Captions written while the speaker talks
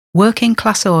Working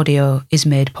Class Audio is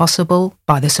made possible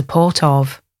by the support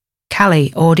of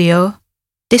Kali Audio,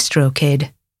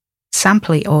 DistroKid,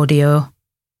 Sampley Audio,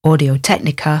 Audio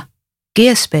Technica,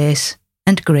 Gearspace,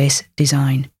 and Grace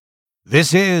Design.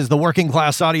 This is the Working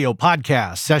Class Audio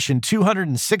Podcast, session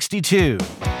 262.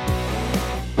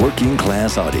 Working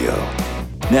Class Audio,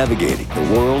 navigating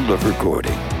the world of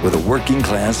recording with a working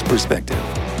class perspective.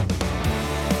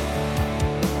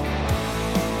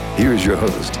 Here's your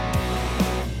host,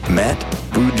 Matt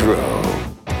Boudreau.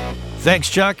 Thanks,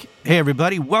 Chuck. Hey,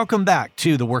 everybody. Welcome back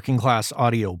to the Working Class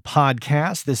Audio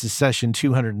Podcast. This is session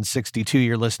 262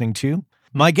 you're listening to.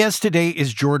 My guest today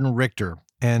is Jordan Richter,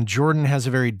 and Jordan has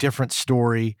a very different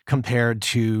story compared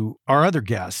to our other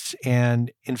guests.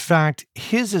 And in fact,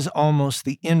 his is almost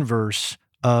the inverse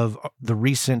of the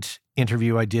recent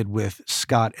interview I did with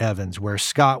Scott Evans, where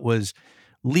Scott was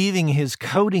leaving his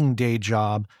coding day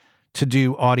job to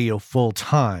do audio full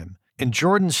time. And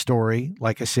Jordan's story,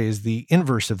 like I say, is the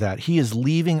inverse of that. He is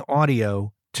leaving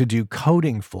audio to do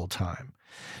coding full time.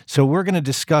 So we're going to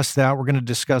discuss that. We're going to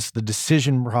discuss the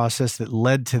decision process that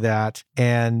led to that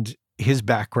and his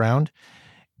background.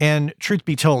 And truth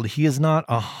be told, he is not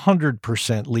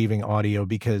 100% leaving audio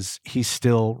because he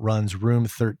still runs Room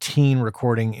 13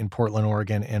 recording in Portland,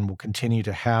 Oregon, and will continue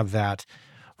to have that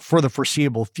for the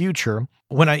foreseeable future.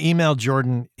 When I emailed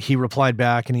Jordan, he replied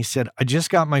back and he said, I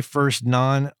just got my first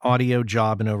non-audio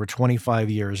job in over 25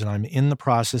 years, and I'm in the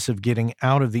process of getting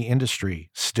out of the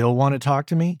industry. Still want to talk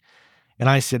to me? And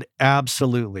I said,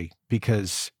 absolutely,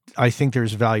 because I think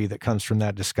there's value that comes from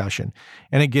that discussion.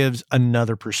 And it gives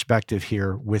another perspective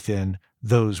here within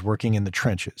those working in the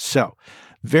trenches. So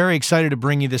very excited to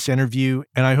bring you this interview,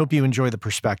 and I hope you enjoy the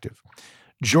perspective.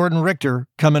 Jordan Richter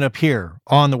coming up here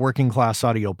on the Working Class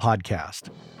Audio Podcast.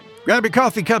 Grab your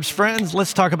coffee cups, friends.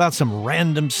 Let's talk about some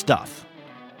random stuff.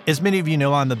 As many of you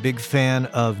know, I'm a big fan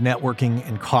of networking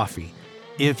and coffee.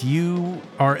 If you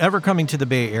are ever coming to the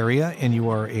Bay Area and you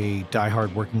are a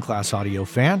diehard Working Class Audio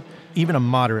fan, even a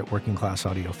moderate Working Class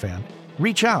Audio fan,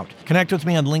 reach out. Connect with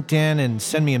me on LinkedIn and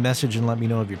send me a message and let me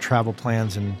know of your travel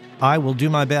plans. And I will do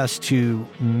my best to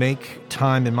make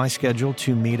time in my schedule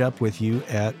to meet up with you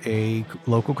at a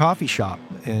local coffee shop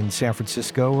in San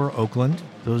Francisco or Oakland.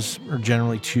 Those are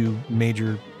generally two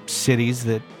major cities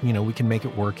that, we can make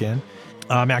it work in.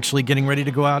 I'm actually getting ready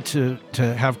to go out to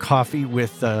have coffee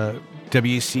with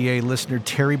WCA listener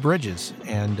Terry Bridges.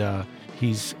 And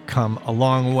he's come a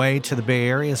long way to the Bay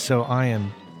Area, so I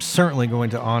am certainly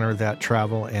going to honor that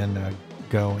travel and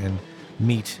go and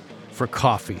meet for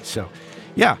coffee. So,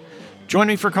 yeah, join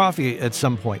me for coffee at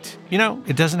some point.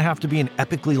 It doesn't have to be an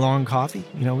epically long coffee.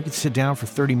 We could sit down for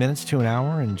 30 minutes to an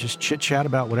hour and just chit-chat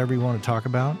about whatever you want to talk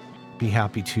about. Be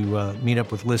happy to meet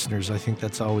up with listeners. I think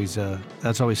that's always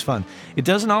fun. It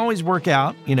doesn't always work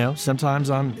out. Sometimes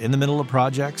I'm in the middle of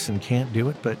projects and can't do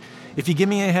it, but if you give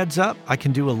me a heads up, I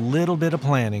can do a little bit of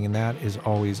planning, and that is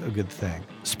always a good thing.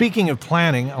 Speaking of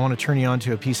planning, I want to turn you on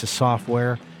to a piece of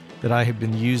software that I have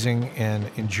been using and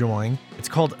enjoying. It's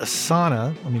called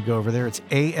Asana. Let me go over there. It's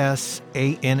asana.com.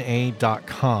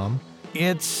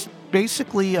 It's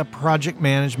basically a project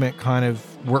management kind of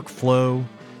workflow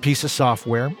piece of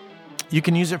software. You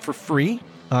can use it for free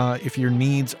if your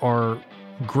needs are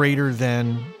greater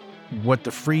than what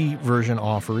the free version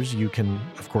offers. You can,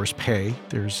 of course, pay.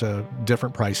 There's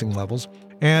different pricing levels.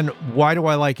 And why do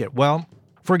I like it? Well,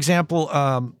 for example,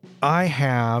 I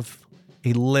have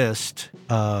a list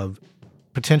of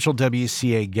potential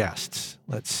WCA guests.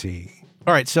 Let's see.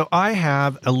 All right, so I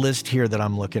have a list here that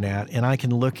I'm looking at, and I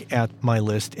can look at my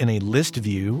list in a list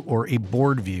view or a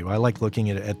board view. I like looking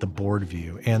at the board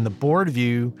view. And the board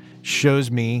view shows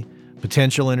me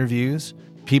potential interviews,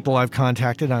 people I've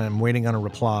contacted, I'm waiting on a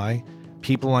reply,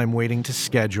 people I'm waiting to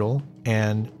schedule,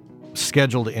 and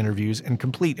scheduled interviews and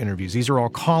complete interviews. These are all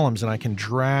columns, and I can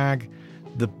drag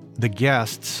the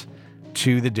guests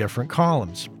to the different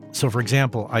columns. So, for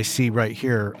example, I see right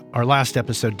here, our last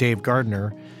episode, Dave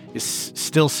Gardner, is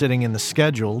still sitting in the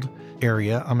scheduled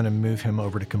area. I'm going to move him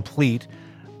over to complete.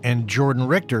 And Jordan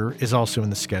Richter is also in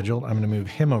the scheduled. I'm going to move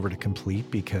him over to complete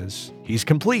because he's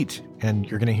complete. And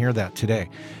you're going to hear that today.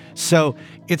 So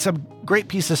it's a great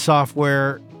piece of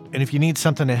software. And if you need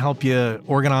something to help you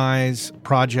organize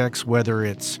projects, whether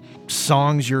it's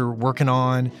songs you're working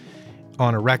on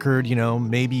a record,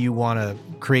 maybe you want to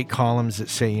create columns that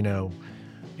say,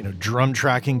 drum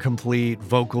tracking complete,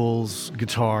 vocals,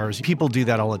 guitars. People do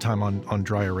that all the time on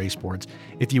dry erase boards.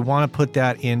 If you want to put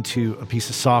that into a piece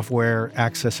of software,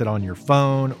 access it on your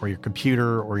phone or your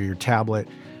computer or your tablet,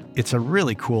 it's a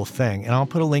really cool thing. And I'll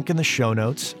put a link in the show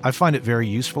notes. I find it very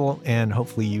useful, and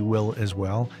hopefully you will as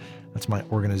well. That's my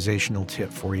organizational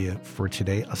tip for you for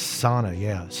today. Asana,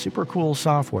 yeah, super cool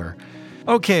software.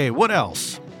 Okay, what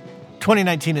else?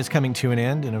 2019 is coming to an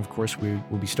end, and of course, we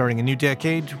will be starting a new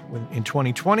decade in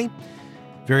 2020.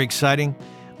 Very exciting.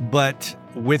 But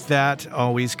with that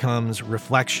always comes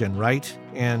reflection, right?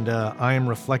 And I am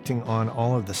reflecting on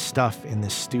all of the stuff in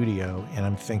this studio, and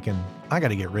I'm thinking, I got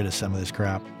to get rid of some of this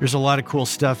crap. There's a lot of cool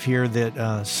stuff here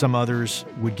that some others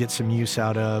would get some use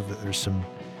out of. There's some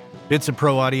bits of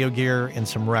pro audio gear and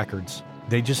some records.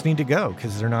 They just need to go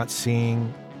because they're not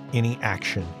seeing any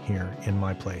action here in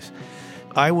my place.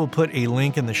 I will put a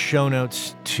link in the show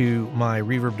notes to my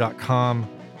reverb.com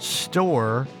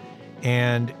store.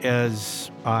 And as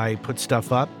I put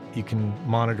stuff up, you can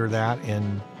monitor that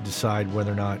and decide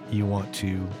whether or not you want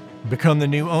to become the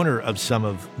new owner of some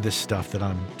of this stuff that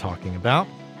I'm talking about.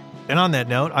 And on that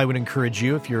note, I would encourage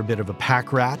you, if you're a bit of a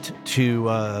pack rat,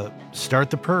 to start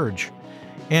the purge.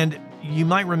 And you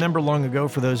might remember long ago,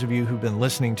 for those of you who've been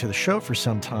listening to the show for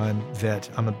some time, that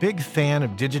I'm a big fan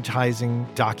of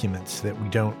digitizing documents that we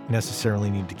don't necessarily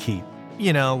need to keep.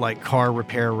 You know, like car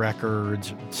repair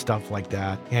records, stuff like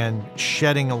that, and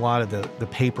shedding a lot of the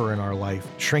paper in our life,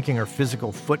 shrinking our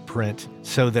physical footprint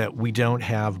so that we don't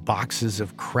have boxes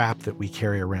of crap that we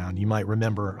carry around. You might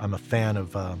remember I'm a fan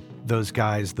of those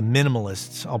guys, the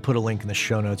Minimalists. I'll put a link in the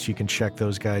show notes. You can check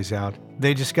those guys out.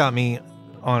 They just got me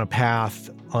on a path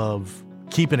of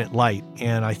keeping it light,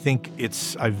 and I think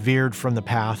I've veered from the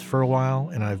path for a while,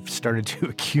 and I've started to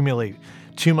accumulate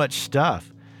too much stuff.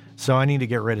 So I need to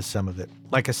get rid of some of it.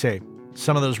 Like I say,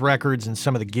 some of those records and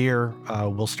some of the gear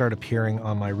will start appearing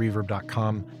on my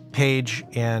reverb.com page,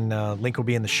 and link will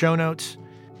be in the show notes.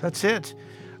 That's it.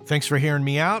 Thanks for hearing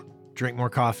me out. Drink more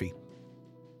coffee.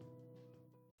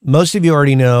 Most of you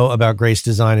already know about Grace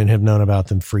Design and have known about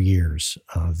them for years.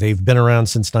 They've been around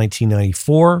since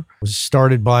 1994. It was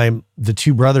started by the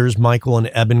two brothers, Michael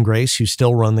and Eben Grace, who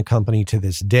still run the company to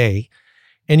this day.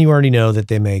 And you already know that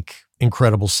they make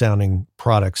incredible sounding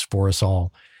products for us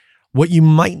all. What you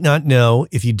might not know,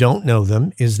 if you don't know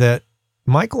them, is that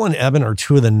Michael and Eben are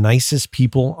two of the nicest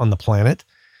people on the planet.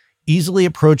 Easily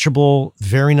approachable,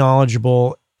 very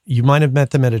knowledgeable. You might have met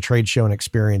them at a trade show and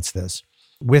experienced this.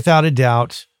 Without a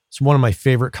doubt, it's one of my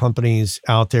favorite companies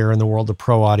out there in the world of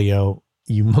pro audio.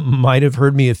 You might have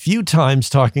heard me a few times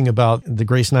talking about the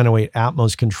Grace 908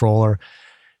 Atmos controller.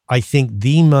 I think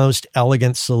the most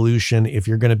elegant solution, if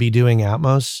you're going to be doing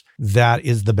Atmos, that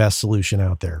is the best solution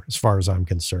out there, as far as I'm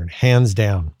concerned, hands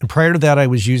down. And prior to that, I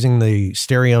was using the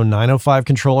Stereo 905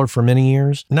 controller for many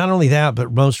years. Not only that,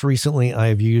 but most recently, I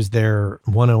have used their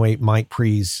 108 mic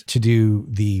pre's to do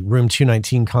the Room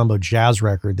 219 combo jazz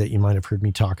record that you might have heard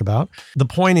me talk about. The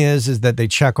point is that they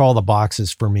check all the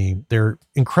boxes for me. They're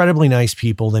incredibly nice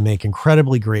people. They make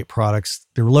incredibly great products.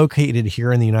 They're located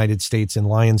here in the United States in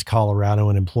Lyons, Colorado,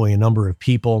 and employ a number of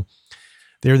people.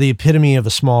 They're the epitome of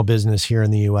a small business here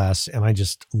in the US, and I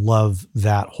just love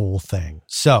that whole thing.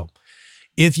 So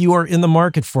if you are in the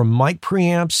market for mic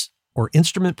preamps or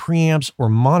instrument preamps or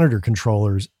monitor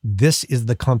controllers, this is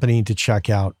the company to check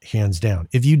out, hands down.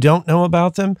 If you don't know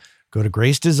about them, go to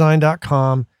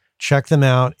gracedesign.com, check them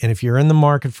out. And if you're in the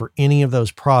market for any of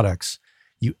those products,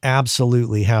 you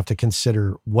absolutely have to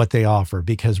consider what they offer,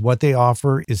 because what they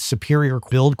offer is superior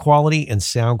build quality and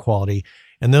sound quality.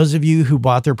 And those of you who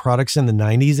bought their products in the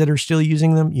 90s that are still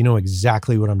using them, you know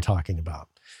exactly what I'm talking about.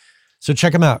 So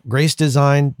check them out,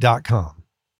 gracedesign.com.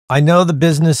 I know the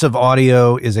business of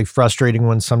audio is a frustrating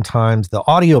one sometimes. The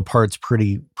audio part's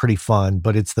pretty fun,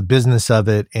 but it's the business of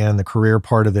it and the career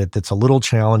part of it that's a little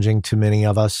challenging to many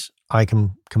of us. I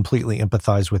can completely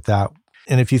empathize with that.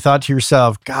 And if you thought to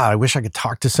yourself, God, I wish I could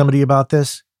talk to somebody about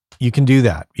this, you can do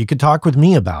that. You could talk with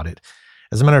me about it.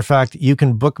 As a matter of fact, you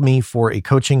can book me for a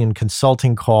coaching and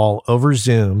consulting call over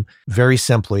Zoom. Very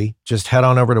simply, just head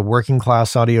on over to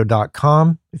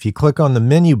workingclassaudio.com. If you click on the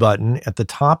menu button at the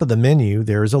top of the menu,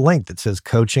 there is a link that says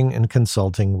Coaching and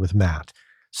Consulting with Matt.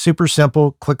 Super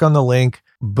simple. Click on the link,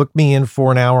 book me in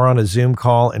for an hour on a Zoom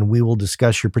call, and we will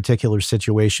discuss your particular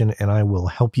situation, and I will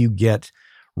help you get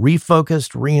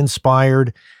refocused,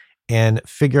 re-inspired, and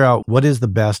figure out what is the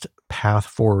best path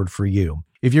forward for you.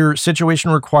 If your situation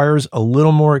requires a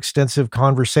little more extensive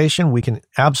conversation, we can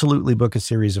absolutely book a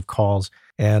series of calls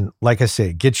and, like I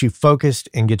say, get you focused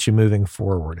and get you moving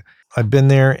forward. I've been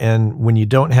there, and when you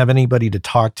don't have anybody to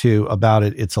talk to about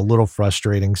it, it's a little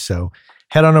frustrating. So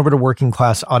head on over to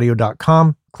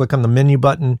workingclassaudio.com, click on the menu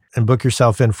button, and book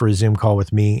yourself in for a Zoom call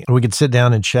with me. And we can sit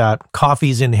down and chat,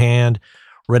 coffees in hand,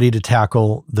 ready to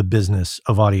tackle the business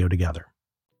of audio together.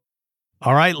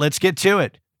 All right, let's get to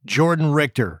it. Jordan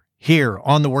Richter, here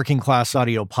on the Working Class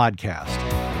Audio Podcast.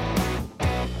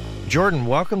 Jordan,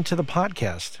 welcome to the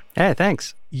podcast. Hey,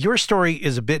 thanks. Your story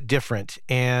is a bit different,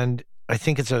 and I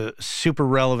think it's a super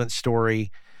relevant story.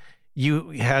 You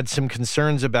had some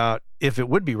concerns about if it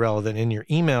would be relevant in your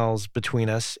emails between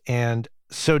us. And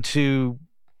so to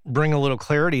bring a little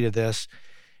clarity to this,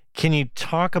 can you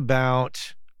talk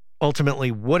about ultimately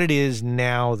what it is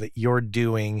now that you're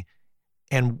doing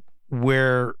and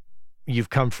where you've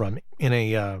come from in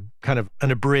a kind of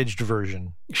an abridged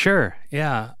version? Sure.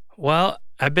 Yeah. Well,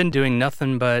 I've been doing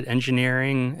nothing but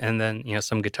engineering and then,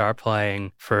 some guitar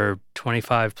playing for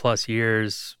 25 plus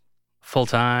years full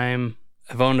time.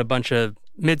 I've owned a bunch of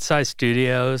mid-sized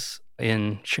studios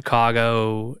in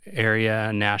Chicago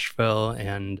area, Nashville,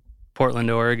 and Portland,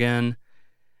 Oregon.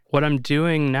 What I'm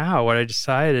doing now, what I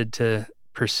decided to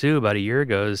pursue about a year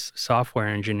ago is software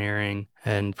engineering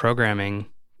and programming.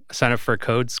 I signed up for a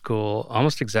code school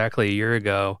almost exactly a year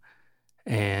ago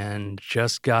and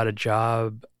just got a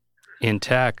job in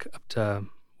tech up to a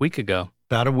week ago.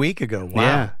 About a week ago. Wow.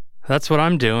 Yeah, that's what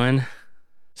I'm doing.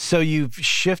 So you've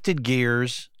shifted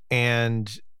gears, and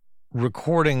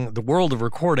recording, the world of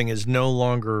recording is no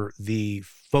longer the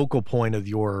focal point of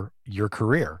your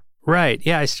career. Right.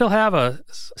 Yeah, I still have a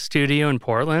studio in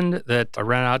Portland that I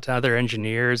rent out to other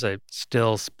engineers. I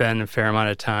still spend a fair amount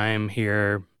of time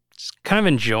here, just kind of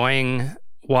enjoying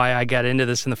why I got into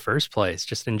this in the first place,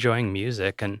 just enjoying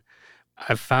music. And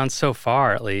I've found so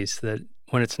far, at least, that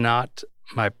when it's not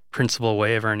my principal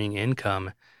way of earning income,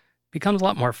 it becomes a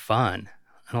lot more fun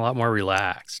and a lot more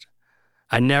relaxed.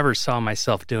 I never saw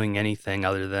myself doing anything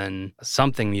other than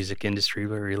something music industry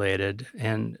related,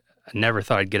 and I never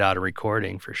thought I'd get out of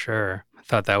recording for sure. I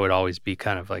thought that would always be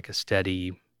kind of like a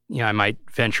steady, I might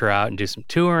venture out and do some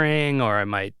touring, or I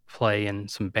might play in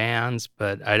some bands,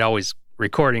 but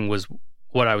recording was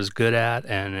what I was good at,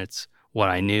 and it's what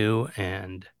I knew,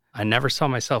 and I never saw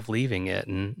myself leaving it.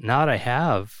 And now that I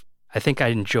have, I think I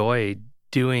enjoy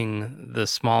doing the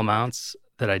small amounts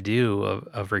that I do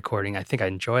of recording. I think I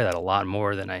enjoy that a lot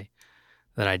more than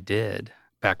I did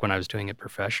back when I was doing it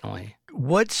professionally.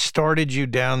 What started you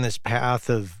down this path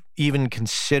of even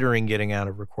considering getting out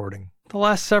of recording? The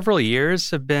last several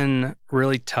years have been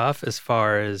really tough as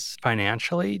far as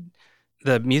financially.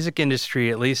 The music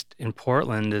industry, at least in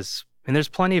Portland, there's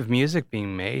plenty of music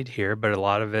being made here, but a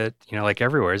lot of it, like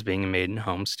everywhere, is being made in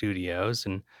home studios.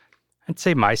 And I'd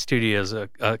say my studio is a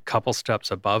couple steps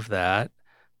above that,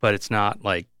 but it's not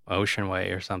like Ocean Way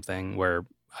or something where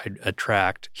I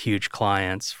attract huge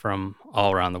clients from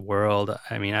all around the world.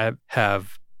 I mean, I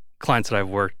have clients that I've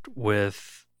worked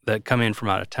with that come in from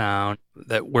out of town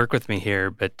that work with me here.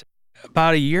 But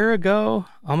about a year ago,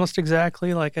 almost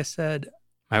exactly, like I said,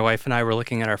 my wife and I were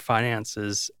looking at our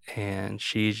finances, and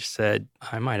she said,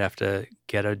 I might have to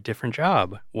get a different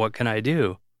job. What can I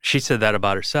do? She said that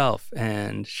about herself,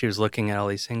 and she was looking at all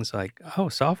these things like, oh,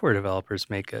 software developers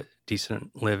make a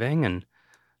decent living, and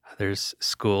there's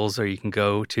schools that you can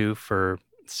go to for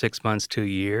 6 months to a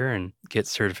year and get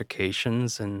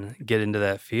certifications and get into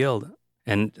that field.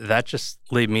 And that just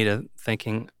led me to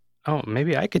thinking, oh,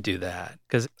 maybe I could do that.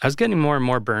 Because I was getting more and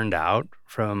more burned out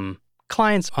from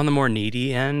clients on the more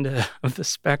needy end of the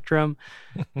spectrum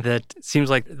that seems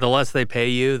like the less they pay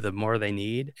you, the more they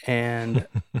need. And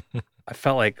I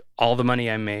felt like all the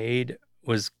money I made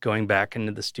was going back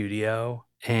into the studio.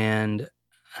 And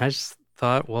I just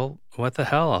thought, well, what the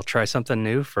hell? I'll try something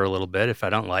new for a little bit. If I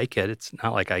don't like it, it's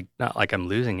not like I'm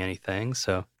losing anything.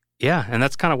 So yeah, and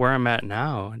that's kind of where I'm at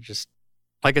now. Just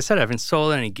like I said, I haven't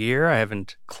sold any gear. I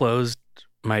haven't closed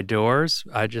my doors.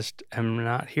 I just am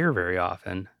not here very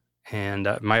often. And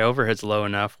my overhead's low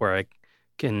enough where I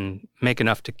can make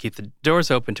enough to keep the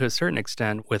doors open to a certain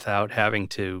extent without having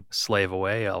to slave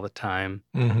away all the time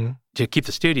to keep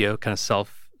the studio kind of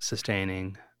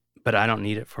self-sustaining. But I don't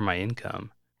need it for my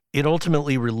income. It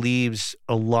ultimately relieves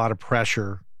a lot of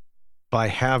pressure by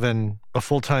having a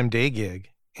full-time day gig.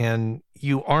 And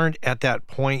you aren't at that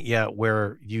point yet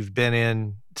where you've been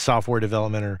in software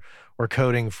development or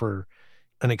coding for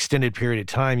an extended period of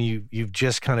time. You've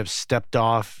just kind of stepped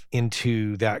off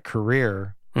into that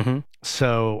career.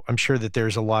 So I'm sure that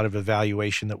there's a lot of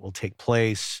evaluation that will take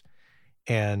place,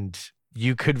 and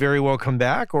you could very well come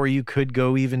back, or you could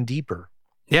go even deeper.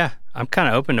 Yeah, I'm kind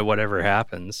of open to whatever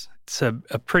happens. It's a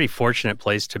pretty fortunate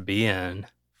place to be in.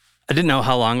 I didn't know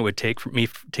how long it would take for me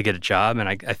to get a job, and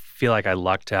I feel like I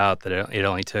lucked out that it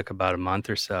only took about a month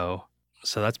or so.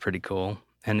 So that's pretty cool.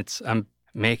 And I'm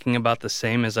making about the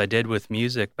same as I did with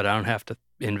music, but I don't have to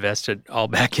invest it all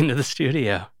back into the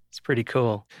studio. It's pretty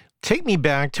cool. Take me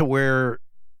back to where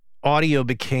audio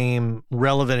became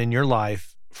relevant in your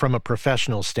life from a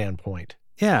professional standpoint.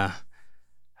 Yeah.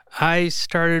 I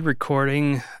started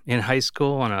recording in high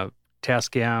school on a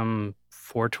Tascam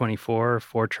 424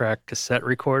 4-track cassette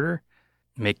recorder,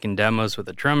 making demos with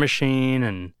a drum machine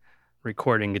and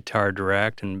recording guitar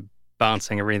direct and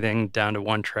bouncing everything down to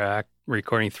one track,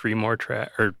 recording 2 more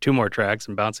tracks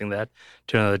and bouncing that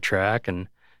to another track, and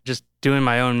just doing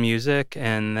my own music.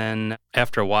 And then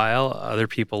after a while, other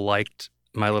people liked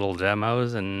my little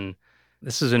demos. And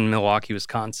this is in Milwaukee,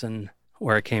 Wisconsin,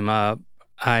 where I came up.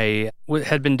 I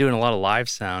had been doing a lot of live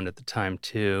sound at the time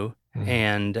too. Mm-hmm.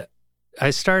 And I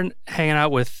started hanging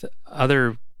out with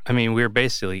we were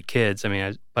basically kids.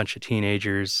 A bunch of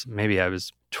teenagers. Maybe I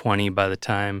was 20 by the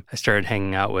time I started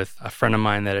hanging out with a friend of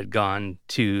mine that had gone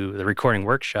to the recording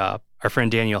workshop, our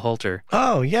friend Daniel Holter.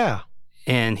 Oh, yeah.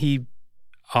 And he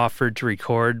offered to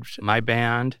record my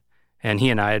band, and he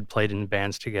and I had played in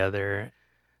bands together.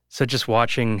 So just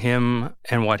watching him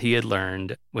and what he had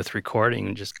learned with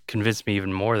recording just convinced me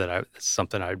even more that it's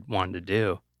something I wanted to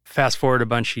do. Fast forward a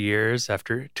bunch of years,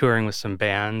 after touring with some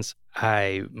bands,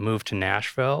 I moved to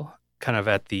Nashville, kind of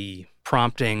at the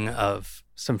prompting of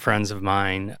some friends of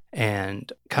mine,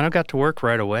 and kind of got to work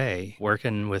right away,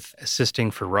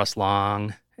 assisting for Russ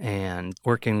Long and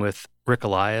working with Rick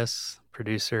Elias,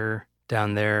 producer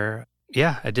down there.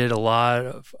 Yeah, I did a lot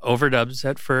of overdubs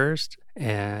at first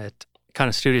at kind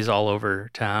of studios all over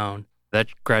town. That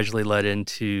gradually led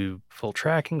into full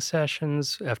tracking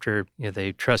sessions after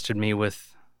they trusted me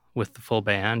with the full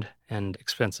band and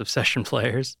expensive session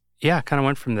players. Yeah, kind of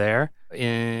went from there.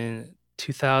 In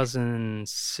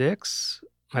 2006,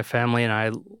 my family and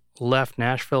I left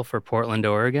Nashville for Portland,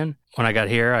 Oregon. When I got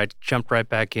here, I jumped right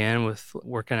back in with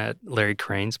working at Larry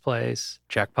Crane's place,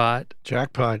 Jackpot.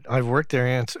 Jackpot. I've worked there.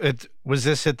 And was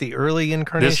this at the early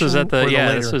incarnation? This was at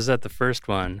this was at the first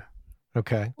one.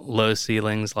 Okay. Low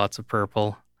ceilings, lots of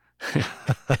purple.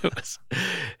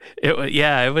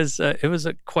 It was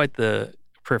quite the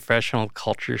professional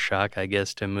culture shock, I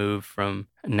guess, to move from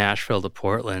Nashville to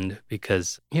Portland,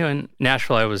 because, in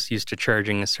Nashville, I was used to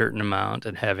charging a certain amount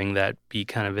and having that be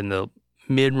kind of in the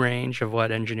mid-range of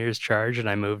what engineers charge. And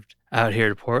I moved out here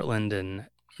to Portland and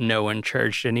no one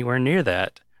charged anywhere near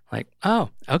that. Like, oh,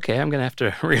 okay, I'm going to have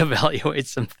to reevaluate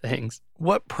some things.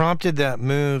 What prompted that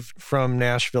move from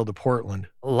Nashville to Portland?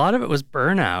 A lot of it was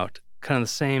burnout, kind of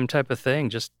the same type of thing,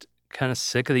 just kind of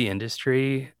sick of the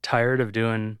industry, tired of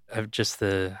just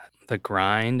the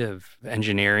grind of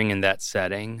engineering in that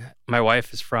setting. My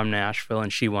wife is from Nashville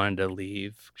and she wanted to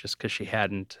leave just because she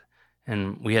hadn't.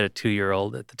 And we had a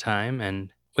 2-year-old at the time,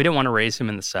 and we didn't want to raise him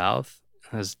in the South.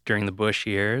 It was during the Bush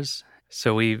years.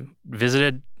 So we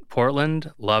visited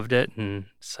Portland, loved it, and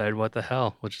decided, what the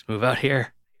hell, we'll just move out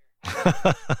here.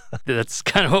 That's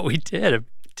kind of what we did. I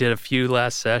did a few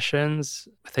last sessions.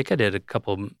 I think I did a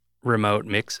couple remote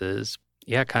mixes.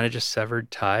 Yeah, kind of just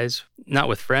severed ties, not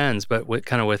with friends, but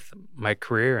with my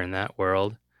career in that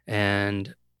world,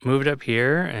 and moved up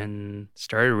here and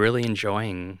started really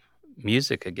enjoying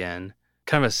music again.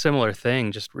 Kind of a similar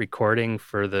thing, just recording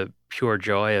for the pure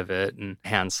joy of it and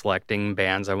hand selecting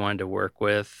bands I wanted to work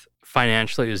with.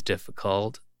 Financially, it was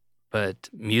difficult, but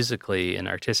musically and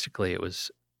artistically, it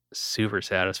was super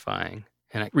satisfying.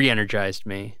 And it re-energized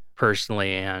me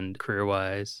personally and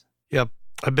career-wise. Yep.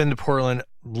 I've been to Portland a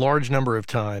large number of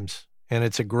times, and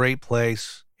it's a great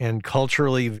place. And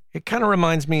culturally, it kind of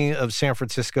reminds me of San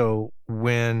Francisco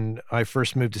when I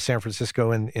first moved to San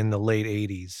Francisco in the late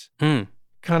 80s.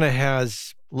 Kind of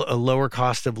has a lower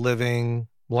cost of living,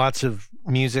 lots of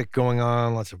music going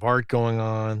on, lots of art going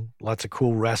on, lots of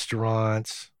cool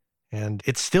restaurants. And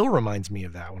it still reminds me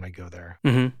of that when I go there.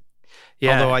 Mm-hmm.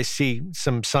 Yeah. Although I see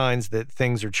some signs that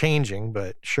things are changing,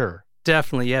 but sure.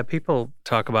 Definitely, yeah. People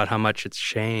talk about how much it's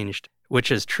changed,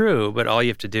 which is true, but all you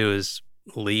have to do is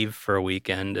leave for a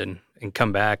weekend and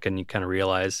come back, and you kind of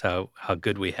realize how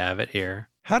good we have it here.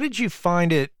 How did you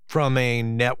find it from a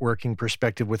networking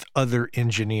perspective with other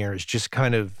engineers, just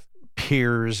kind of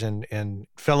peers and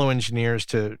fellow engineers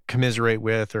to commiserate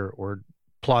with or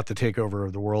plot the takeover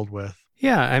of the world with?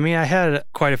 Yeah, I had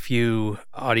quite a few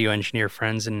audio engineer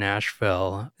friends in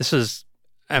Nashville.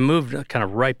 I moved kind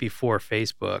of right before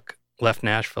Facebook. Left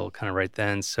Nashville kind of right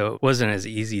then, so it wasn't as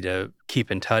easy to keep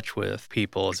in touch with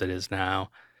people as it is now.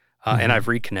 And I've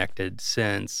reconnected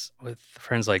since with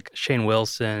friends like Shane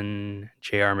Wilson,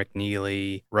 J.R.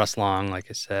 McNeely, Russ Long,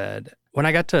 like I said. When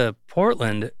I got to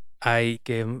Portland, I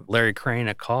gave Larry Crane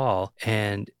a call,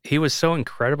 and he was so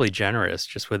incredibly generous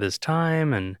just with his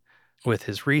time and with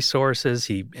his resources.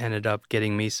 He ended up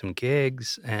getting me some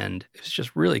gigs, and it was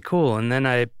just really cool. And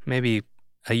then maybe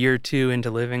a year or two into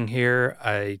living here,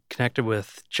 I connected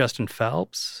with Justin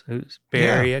Phelps, who's a Bay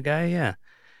Area guy. Yeah.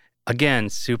 Again,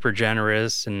 super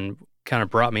generous and kind of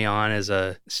brought me on as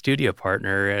a studio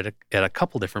partner at a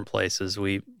couple different places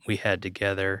we had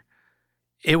together.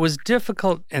 It was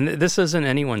difficult, and this isn't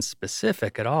anyone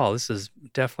specific at all. This is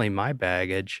definitely my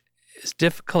baggage. It's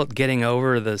difficult getting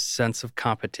over the sense of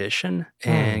competition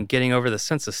and getting over the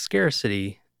sense of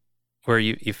scarcity where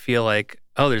you feel like,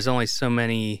 oh, there's only so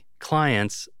many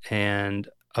clients and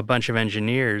a bunch of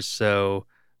engineers, so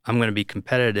I'm going to be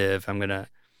competitive. And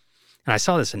I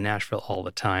saw this in Nashville all the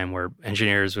time where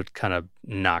engineers would kind of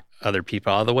knock other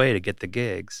people out of the way to get the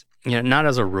gigs. Not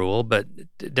as a rule, but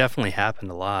it definitely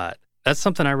happened a lot. That's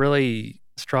something I really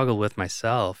struggled with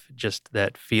myself, just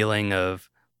that feeling of,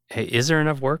 hey, is there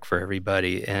enough work for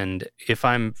everybody? And if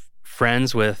I'm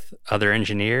friends with other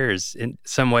engineers in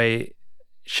some way,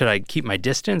 should I keep my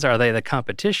distance? Are they the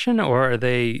competition or are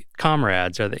they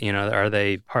comrades? Are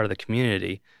they part of the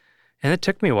community? And it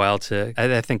took me a while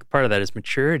I think part of that is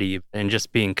maturity and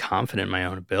just being confident in my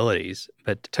own abilities.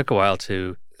 But it took a while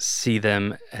to see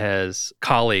them as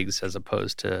colleagues as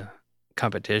opposed to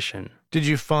competition. Did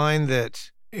you find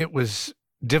that it was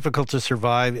difficult to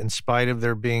survive in spite of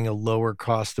there being a lower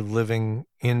cost of living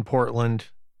in Portland?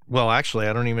 Well, actually,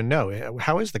 I don't even know.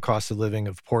 How is the cost of living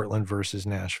of Portland versus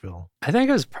Nashville? I think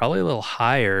it was probably a little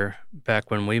higher back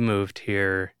when we moved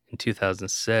here in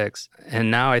 2006.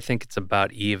 And now I think it's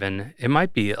about even. It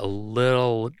might be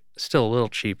still a little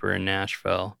cheaper in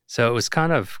Nashville. So it was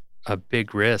kind of a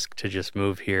big risk to just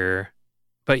move here.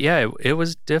 But yeah, it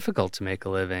was difficult to make a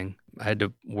living. I had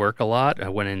to work a lot. I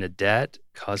went into debt,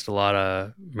 caused a lot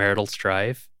of marital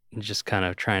strife, and just kind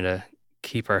of trying to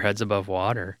keep our heads above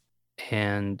water.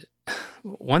 And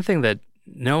one thing that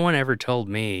no one ever told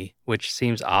me, which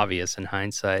seems obvious in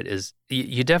hindsight, is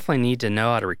you definitely need to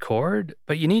know how to record,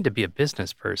 but you need to be a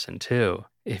business person too,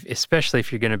 especially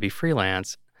if you're going to be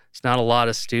freelance. It's not a lot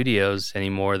of studios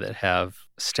anymore that have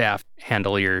staff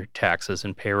handle your taxes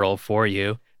and payroll for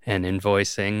you and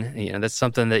invoicing. That's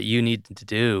something that you need to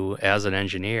do as an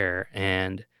engineer.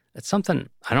 And it's something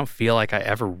I don't feel like I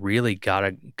ever really got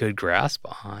a good grasp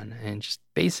on, and just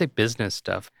basic business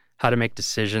stuff. How to make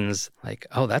decisions like,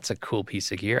 oh, that's a cool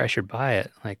piece of gear, I should buy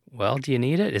it. Like, well, do you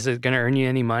need it? Is it going to earn you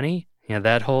any money?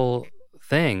 That whole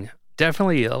thing.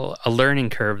 Definitely a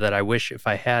learning curve that I wish if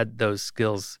I had those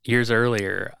skills years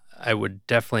earlier, I would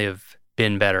definitely have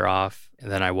been better off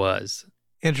than I was.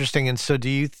 Interesting. And so do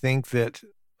you think that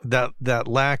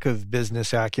lack of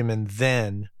business acumen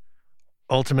then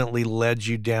ultimately led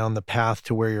you down the path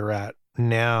to where you're at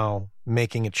now,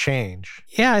 making a change?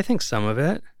 Yeah, I think some of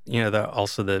it.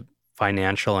 Also the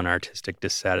financial and artistic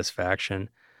dissatisfaction.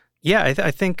 Yeah,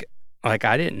 I think like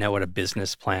I didn't know what a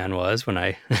business plan was when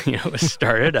I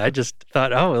started. I just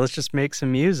thought, oh, well, let's just make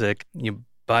some music. You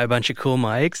buy a bunch of cool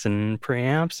mics and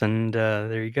preamps, and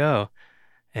there you go.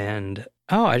 And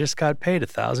I just got paid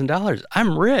 $1,000.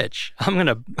 I'm rich. I'm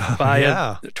gonna buy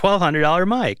a $1,200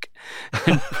 mic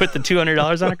and put the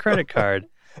 $200 on a credit card.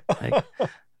 Like,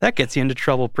 that gets you into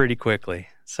trouble pretty quickly.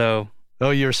 So. Oh,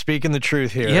 you're speaking the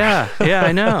truth here. Yeah,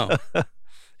 I know.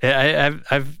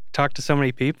 I've talked to so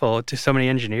many people, to so many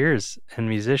engineers and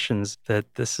musicians,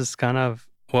 that this is kind of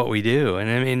what we do. And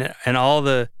I mean,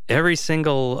 and every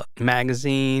single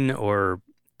magazine or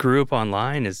group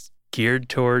online is geared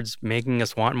towards making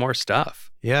us want more stuff.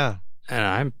 Yeah.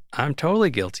 And I'm totally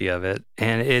guilty of it.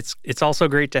 And it's also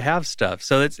great to have stuff.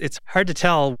 So it's hard to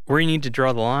tell where you need to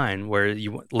draw the line, where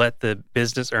you let the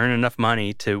business earn enough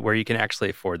money to where you can actually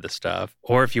afford the stuff.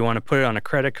 Or if you want to put it on a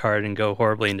credit card and go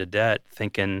horribly into debt,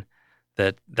 thinking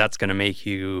that that's going to make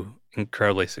you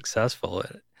incredibly successful.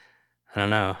 I don't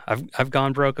know. I've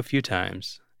gone broke a few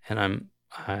times, and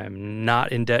I'm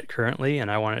not in debt currently, and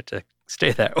I want it to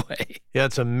stay that way. Yeah,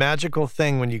 it's a magical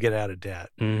thing when you get out of debt.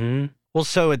 Mm-hmm. Well,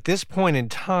 so at this point in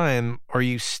time, are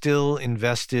you still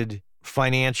invested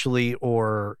financially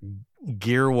or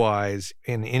gear-wise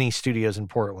in any studios in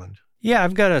Portland? Yeah,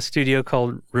 I've got a studio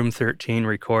called Room 13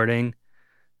 Recording.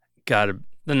 Got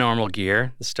the normal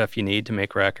gear, the stuff you need to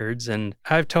make records. And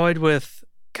I've toyed with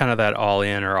kind of that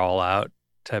all-in or all-out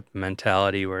type of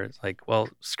mentality where it's like, well,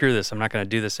 screw this. I'm not going to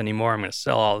do this anymore. I'm going to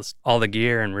sell all the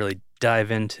gear and really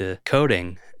dive into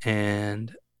coding.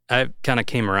 And I kind of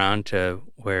came around to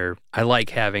where I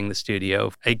like having the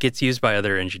studio. It gets used by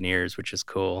other engineers, which is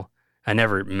cool. I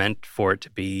never meant for it to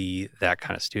be that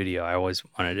kind of studio. I always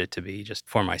wanted it to be just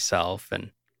for myself.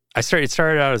 And it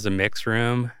started out as a mix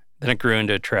room, then it grew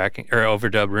into a tracking or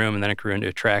overdub room, and then it grew into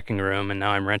a tracking room. And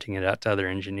now I'm renting it out to other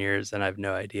engineers, and I have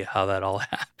no idea how that all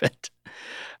happened.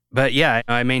 But yeah,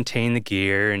 I maintain the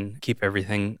gear and keep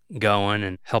everything going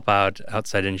and help out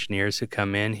outside engineers who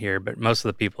come in here. But most of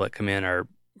the people that come in are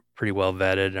pretty well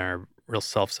vetted and are real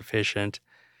self-sufficient.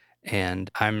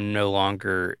 And I'm no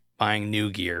longer buying new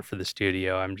gear for the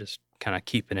studio. I'm just kind of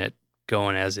keeping it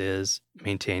going as is,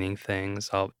 maintaining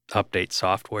things. I'll update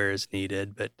software as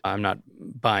needed, but I'm not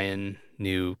buying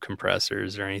new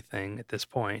compressors or anything at this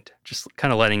point. Just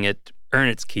kind of letting it earn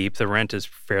its keep. The rent is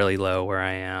fairly low where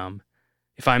I am.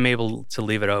 If I'm able to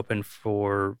leave it open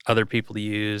for other people to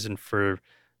use and for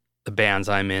the bands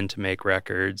I'm in to make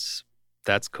records,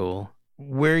 that's cool.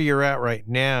 Where you're at right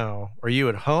now, are you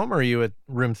at home or are you at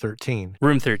room 13?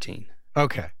 Room 13.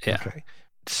 Okay. Yeah. Okay.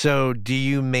 So do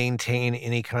you maintain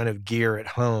any kind of gear at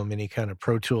home, any kind of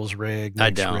Pro Tools rig, I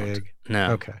mix don't. rig?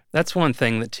 No. Okay. That's one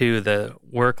thing that too, the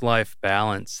work-life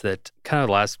balance that kind of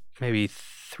the last maybe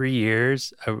 3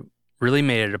 years, I really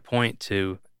made it a point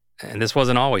to, and this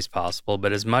wasn't always possible,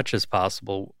 but as much as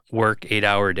possible, work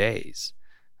 8-hour days.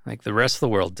 Like the rest of the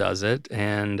world does it.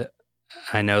 And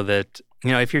I know that,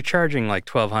 if you're charging like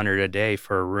 $1,200 a day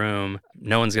for a room,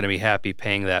 no one's going to be happy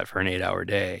paying that for an 8-hour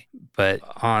day. But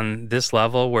on this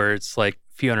level where it's like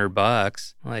a few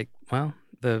 $100, like, well,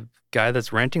 the guy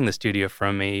that's renting the studio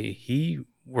from me, he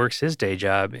works his day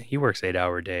job. He works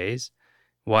 8-hour days.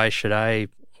 Why should I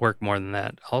work more than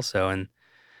that also? And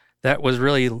that was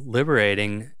really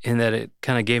liberating in that it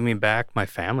kind of gave me back my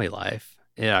family life.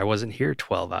 Yeah, I wasn't here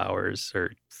 12 hours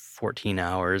or 14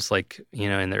 hours like,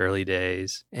 in the early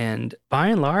days. And by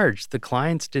and large, the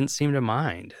clients didn't seem to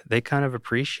mind. They kind of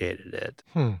appreciated it.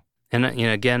 And,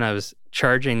 again, I was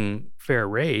charging fair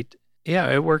rate.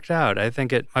 Yeah, it worked out. I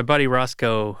think my buddy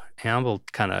Roscoe Amble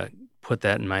kind of put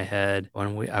that in my head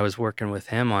when I was working with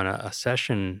him on a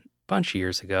session a bunch of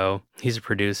years ago. He's a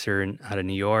producer out of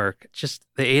New York. Just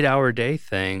the 8-hour day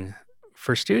thing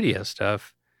for studio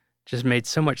stuff just made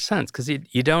so much sense because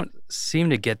you don't seem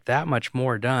to get that much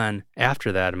more done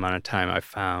after that amount of time, I've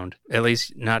found, at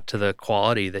least not to the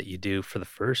quality that you do for the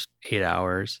first 8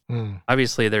 hours.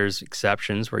 Obviously, there's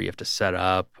exceptions where you have to set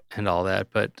up and all that,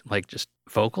 but like just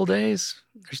vocal days,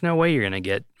 there's no way you're going to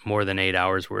get more than 8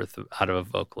 hours worth out of a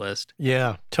vocalist.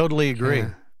 Yeah, totally agree.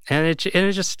 Yeah. And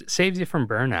it just saves you from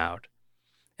burnout.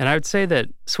 And I would say that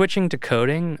switching to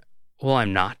coding, well,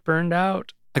 I'm not burned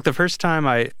out. Like the first time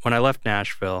when I left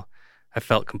Nashville, I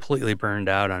felt completely burned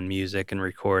out on music and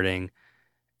recording,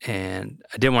 and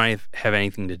I didn't want to have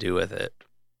anything to do with it.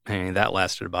 I mean, that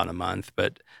lasted about a month,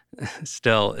 but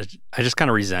still, I just kind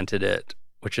of resented it,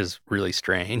 which is really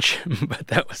strange. But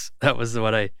that was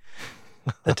the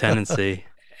tendency.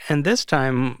 And this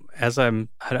time, as I'm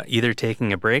either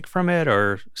taking a break from it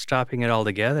or stopping it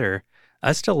altogether,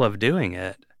 I still love doing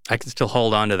it. I can still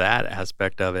hold on to that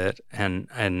aspect of it and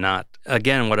not,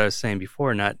 again, what I was saying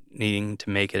before, not needing to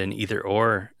make it an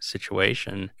either-or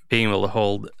situation. Being able to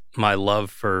hold my love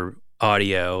for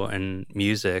audio and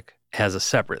music as a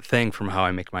separate thing from how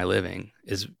I make my living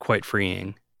is quite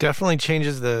freeing. Definitely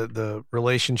changes the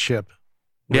relationship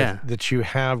that you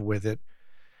have with it.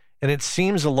 And it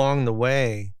seems along the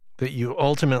way that you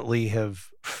ultimately have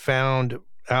found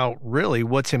out really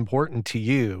what's important to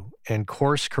you and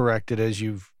course corrected as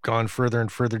you've gone further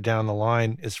and further down the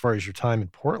line as far as your time in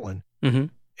Portland,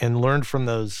 and learned from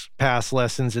those past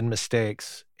lessons and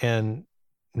mistakes. And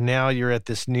now you're at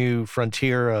this new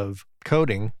frontier of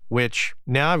coding, which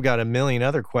now I've got a million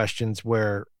other questions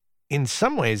where in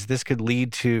some ways this could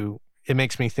lead to, it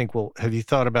makes me think, well, have you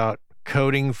thought about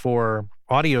coding for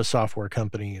audio software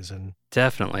companies and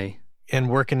definitely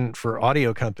working for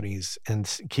audio companies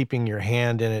and keeping your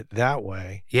hand in it that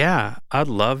way? Yeah, I'd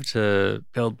love to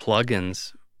build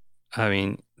plugins. I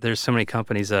mean, there's so many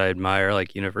companies that I admire,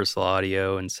 like Universal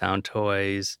Audio and Sound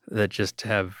Toys, that just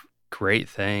have great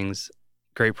things,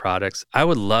 great products. I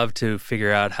would love to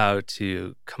figure out how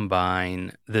to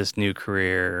combine this new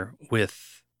career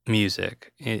with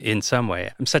music in some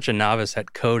way. I'm such a novice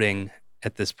at coding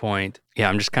at this point.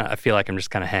 Yeah, I feel like I'm just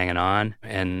kind of hanging on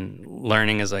and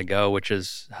learning as I go, which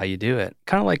is how you do it.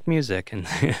 Kind of like music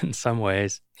in some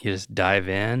ways. You just dive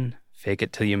in, fake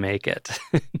it till you make it.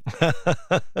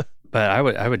 But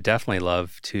I would definitely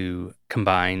love to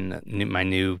combine my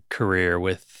new career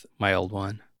with my old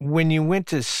one. When you went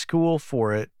to school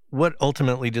for it, what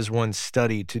ultimately does one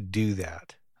study to do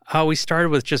that? We started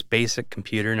with just basic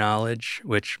computer knowledge,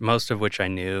 most of which I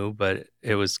knew, but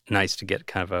it was nice to get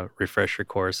kind of a refresher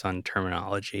course on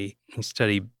terminology. You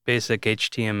study basic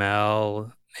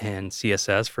HTML and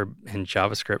CSS and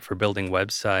JavaScript for building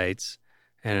websites,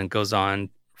 and it goes on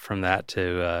from that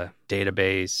to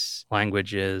database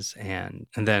languages and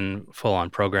then full-on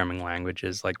programming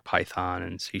languages like Python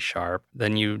and C#.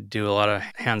 Then you do a lot of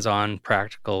hands-on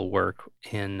practical work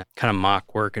in kind of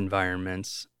mock work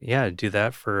environments. Yeah, do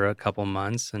that for a couple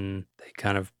months, and they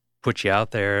kind of put you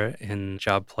out there in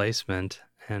job placement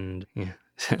and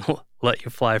let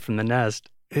you fly from the nest.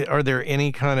 Are there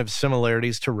any kind of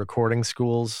similarities to recording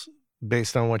schools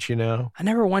based on what you know? I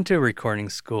never went to a recording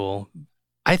school.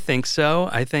 I think so.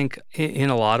 I think in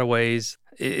a lot of ways,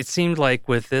 it seemed like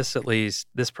with this, at least,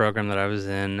 this program that I was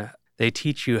in, they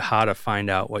teach you how to find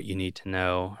out what you need to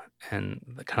know and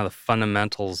the kind of the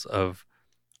fundamentals of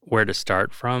where to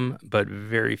start from, but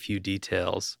very few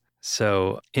details.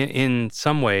 So in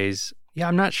some ways, yeah,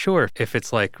 I'm not sure if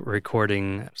it's like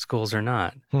recording schools or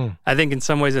not. I think in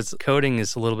some ways coding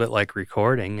is a little bit like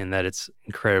recording in that it's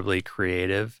incredibly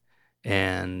creative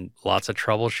and lots of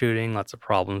troubleshooting, lots of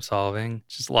problem solving,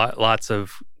 just lots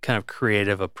of kind of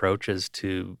creative approaches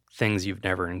to things you've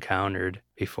never encountered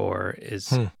before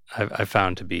is I've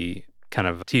found to be kind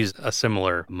of to use a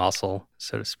similar muscle,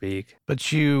 so to speak.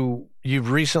 But you've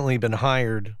recently been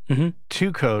hired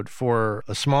to code for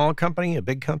a small company, a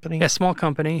big company? Yeah, small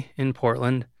company in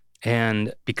Portland.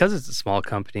 And because it's a small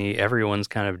company, everyone's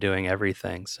kind of doing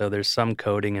everything. So there's some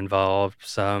coding involved,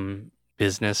 some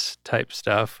business type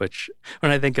stuff, which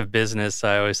when I think of business,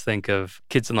 I always think of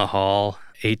Kids in the Hall,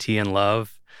 AT&T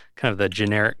Love, kind of the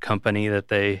generic company that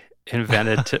they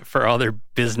invented for all their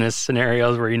business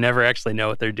scenarios where you never actually know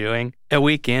what they're doing. A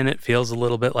week in, it feels a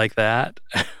little bit like that,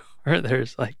 where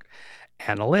there's like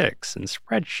analytics and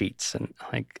spreadsheets and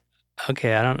like,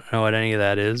 okay, I don't know what any of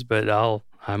that is, but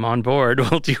I'm on board.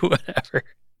 We'll do whatever.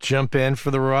 Jump in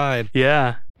for the ride.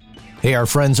 Yeah. Hey, our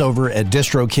friends over at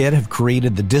DistroKid have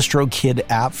created the DistroKid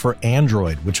app for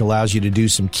Android, which allows you to do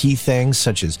some key things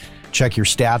such as check your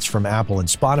stats from Apple and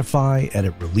Spotify,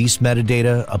 edit release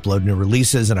metadata, upload new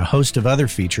releases, and a host of other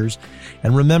features.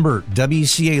 And remember,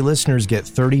 WCA listeners get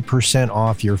 30%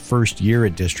 off your first year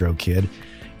at DistroKid.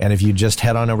 And if you just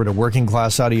head on over to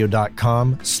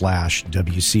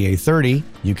workingclassaudio.com/WCA30,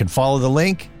 you can follow the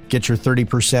link, get your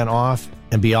 30% off,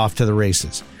 and be off to the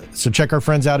races. So check our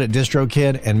friends out at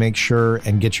DistroKid and make sure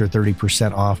and get your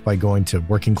 30% off by going to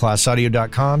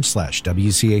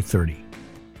workingclassaudio.com/WCA30.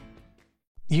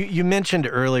 You mentioned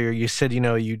earlier, you said,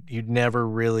 you'd never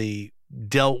really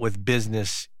dealt with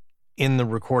business in the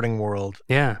recording world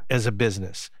as a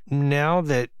business. Now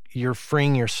that you're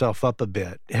freeing yourself up a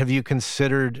bit, have you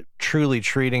considered truly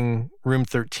treating Room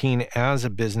 13 as a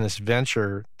business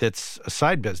venture that's a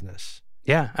side business?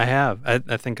 Yeah, I have.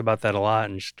 I think about that a lot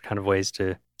and just kind of ways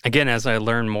to, again, as I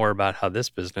learn more about how this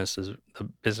business is, the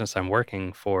business I'm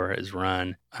working for is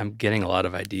run, I'm getting a lot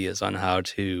of ideas on how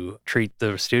to treat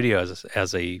the studio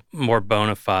as a more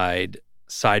bona fide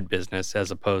side business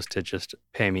as opposed to just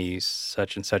pay me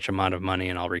such and such amount of money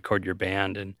and I'll record your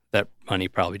band and that money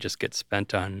probably just gets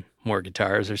spent on more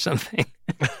guitars or something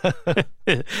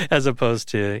as opposed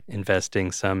to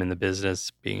investing some in the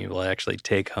business, being able to actually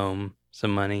take home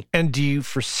some money. And do you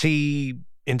foresee,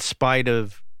 in spite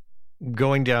of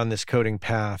going down this coding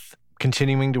path,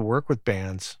 continuing to work with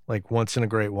bands like once in a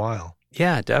great while?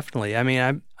 Yeah, definitely. I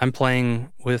mean, I'm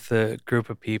playing with a group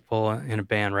of people in a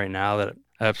band right now that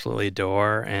I absolutely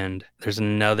adore. And there's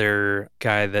another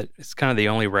guy that it's kind of the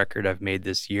only record I've made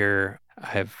this year.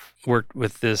 I've worked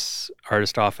with this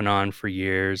artist off and on for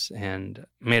years and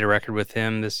made a record with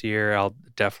him this year. I'll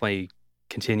definitely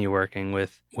continue working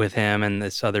with him and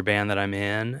this other band that I'm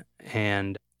in.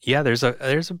 And yeah, there's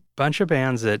a bunch of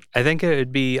bands that I think it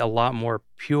would be a lot more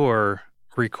pure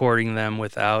recording them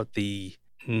without the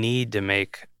need to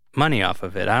make money off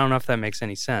of it. I don't know if that makes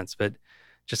any sense, but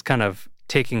just kind of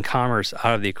taking commerce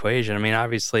out of the equation. I mean,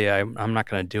 obviously, I'm not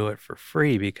going to do it for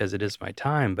free because it is my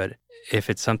time, but if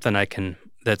it's something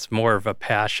that's more of a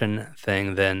passion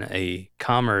thing than a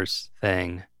commerce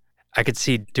thing, I could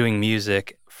see doing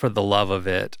music for the love of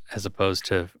it as opposed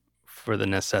to for the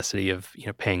necessity of,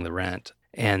 paying the rent.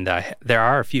 And there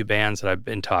are a few bands that I've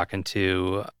been talking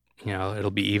to,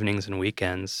 it'll be evenings and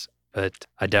weekends, but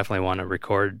I definitely want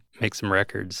to make some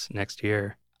records next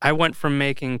year. I went from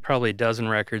making probably a dozen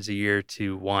records a year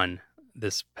to one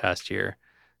this past year.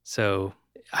 So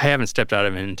I haven't stepped out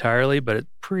of it entirely, but it's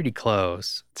pretty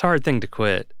close. It's a hard thing to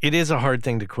quit. It is a hard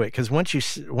thing to quit because once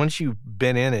you've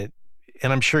been in it,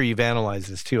 and I'm sure you've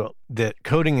analyzed this too, that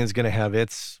coding is going to have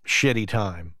its shitty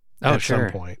time at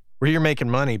some point where you're making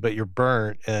money, but you're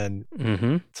burnt and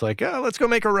it's like, let's go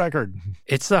make a record.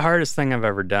 It's the hardest thing I've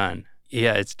ever done.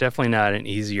 Yeah, it's definitely not an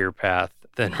easier path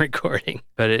than recording,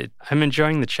 but I'm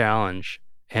enjoying the challenge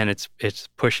and it's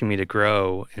pushing me to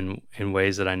grow in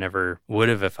ways that I never would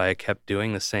have if I kept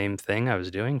doing the same thing I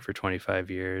was doing for 25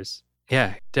 years.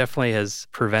 Yeah, it definitely has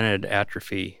prevented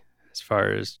atrophy as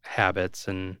far as habits,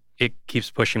 and it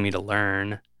keeps pushing me to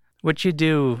learn. What you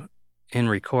do in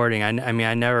recording, I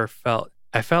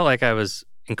felt like I was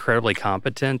incredibly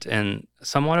competent and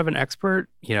somewhat of an expert,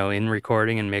 in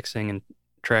recording and mixing and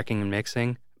tracking and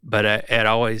mixing. But it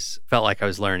always felt like I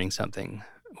was learning something,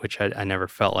 which I never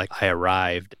felt like I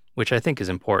arrived, which I think is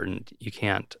important. You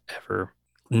can't ever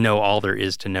know all there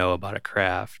is to know about a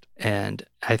craft. And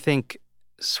I think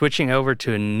switching over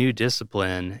to a new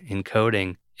discipline in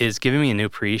coding is giving me a new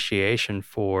appreciation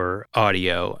for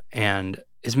audio and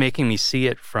is making me see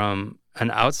it from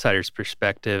an outsider's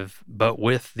perspective, but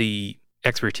with the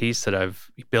expertise that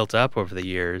I've built up over the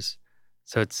years.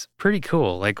 So it's pretty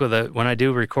cool. Like when I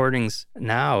do recordings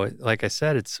now, like I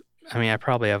said, I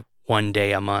probably have 1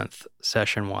 day a month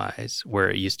session-wise, where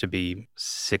it used to be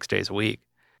 6 days a week.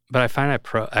 But I find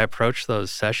I approach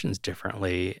those sessions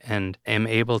differently and am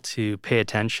able to pay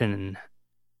attention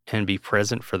and be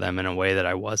present for them in a way that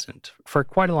I wasn't for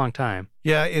quite a long time.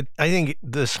 Yeah, I think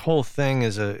this whole thing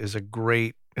is a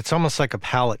great, it's almost like a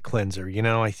palate cleanser, you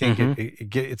know? I think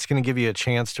it's going to give you a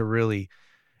chance to really,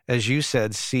 as you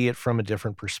said, see it from a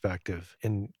different perspective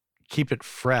and keep it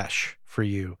fresh for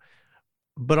you.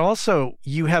 But also,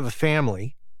 you have a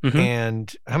family,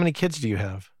 and how many kids do you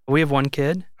have? We have 1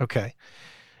 kid. Okay.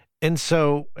 And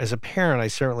so, as a parent, I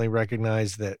certainly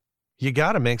recognize that you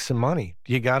got to make some money.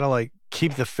 You got to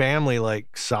keep the family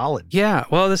solid. Yeah.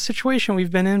 Well, the situation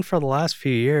we've been in for the last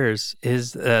few years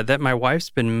is that my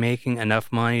wife's been making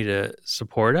enough money to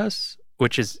support us,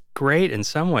 which is great in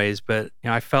some ways. But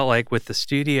I felt like with the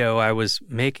studio, I was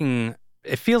making.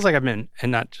 It feels like I've been,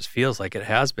 and not just feels like, it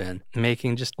has been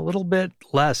making just a little bit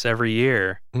less every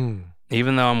year,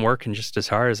 even though I'm working just as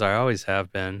hard as I always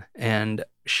have been. And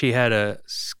she had a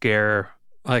scare,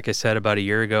 like I said, about a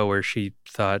year ago where she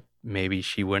thought maybe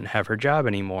she wouldn't have her job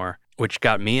anymore, which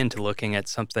got me into looking at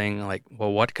something like,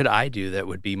 well, what could I do that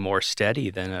would be more steady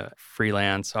than a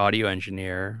freelance audio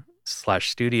engineer /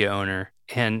 studio owner?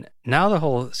 And now the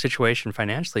whole situation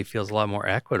financially feels a lot more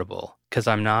equitable because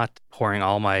I'm not pouring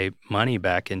all my money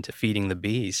back into feeding the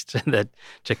beast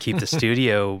to keep the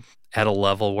studio at a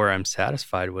level where I'm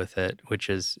satisfied with it, which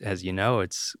is, as you know,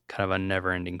 it's kind of a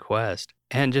never-ending quest.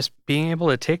 And just being able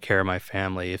to take care of my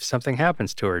family. If something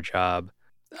happens to her job,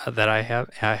 that I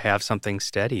have something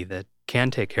steady that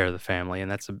can take care of the family, and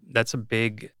that's a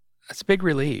big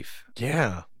relief.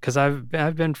 Yeah. Because I've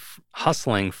been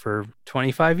hustling for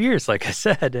 25 years, like I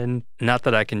said, and not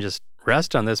that I can just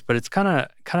rest on this, but it's kind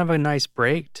of a nice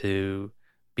break to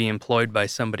be employed by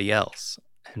somebody else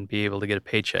and be able to get a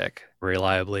paycheck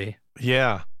reliably.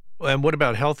 Yeah. And what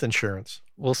about health insurance?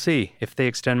 We'll see. If they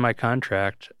extend my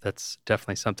contract, that's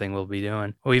definitely something we'll be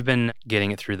doing. We've been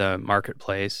getting it through the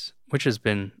marketplace, which has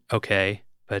been okay.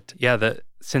 But yeah,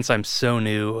 since I'm so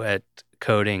new at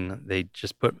coding, they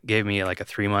just gave me like a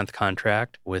 3-month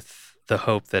contract with the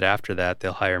hope that after that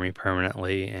they'll hire me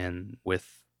permanently and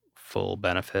with full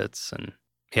benefits. And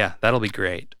yeah, that'll be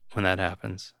great when that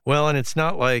happens. Well, and it's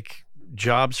not like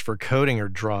jobs for coding are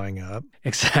drying up.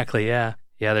 Exactly, yeah.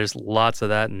 Yeah, there's lots of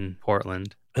that in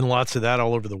Portland. And lots of that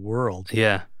all over the world.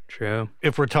 Yeah, true.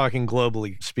 If we're talking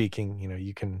globally speaking,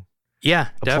 you can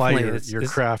apply your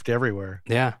craft everywhere.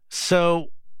 Yeah. So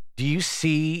do you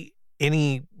see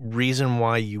any reason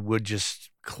why you would just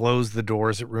close the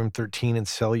doors at Room 13 and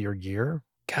sell your gear?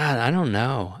 God, I don't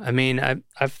know. I mean,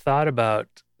 I've thought about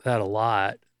that a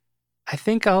lot. I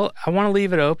think I want to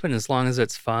leave it open as long as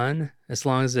it's fun, as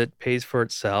long as it pays for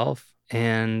itself.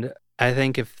 And I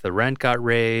think if the rent got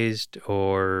raised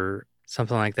or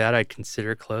something like that, I'd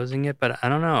consider closing it. But I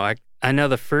don't know. I know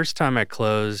the first time I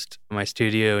closed my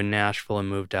studio in Nashville and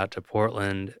moved out to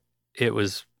Portland, it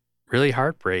was really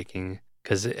heartbreaking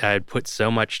because I had put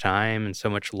so much time and so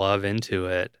much love into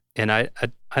it. And I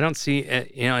don't see,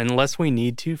 unless we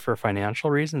need to for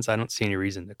financial reasons, I don't see any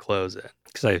reason to close it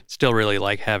because I still really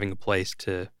like having a place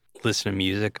to listen to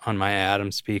music on my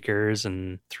Atom speakers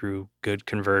and through good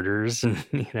converters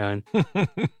and,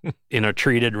 in a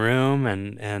treated room.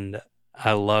 And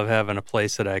I love having a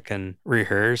place that I can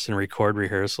rehearse and record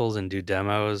rehearsals and do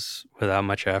demos without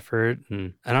much effort.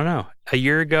 And I don't know. A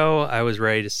year ago, I was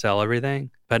ready to sell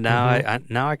everything, but now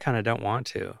I kind of don't want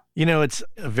to. It's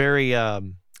a very...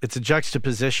 It's a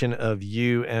juxtaposition of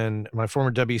you and my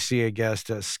former WCA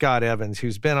guest, Scott Evans,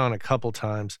 who's been on a couple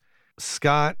times.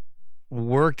 Scott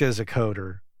worked as a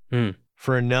coder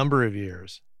for a number of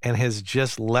years and has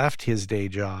just left his day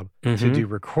job to do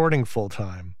recording full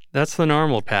time. That's the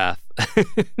normal path.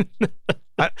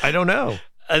 I don't know.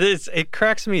 It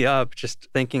cracks me up just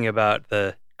thinking about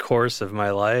the course of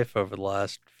my life over the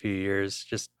last few years.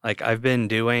 Just like I've been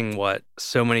doing what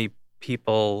so many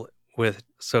people with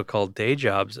so-called day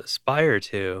jobs aspire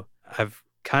to. I've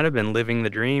kind of been living the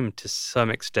dream to some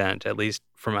extent, at least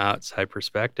from outside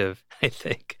perspective, I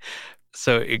think.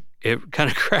 So it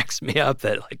kind of cracks me up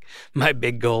that like my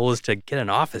big goal is to get an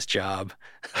office job.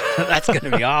 That's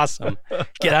going to be awesome.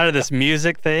 Get out of this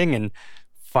music thing and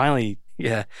finally,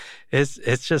 yeah, it's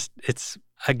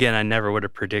again, I never would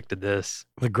have predicted this.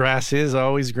 The grass is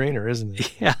always greener, isn't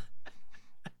it? Yeah.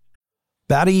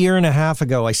 About a year and a half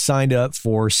ago, I signed up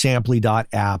for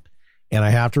Samply.app, and I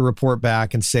have to report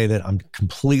back and say that I'm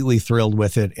completely thrilled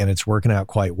with it, and it's working out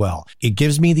quite well. It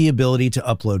gives me the ability to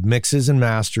upload mixes and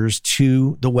masters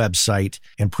to the website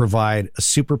and provide a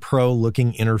super pro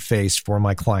looking interface for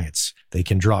my clients. They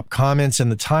can drop comments in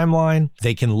the timeline.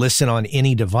 They can listen on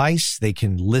any device. They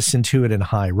can listen to it in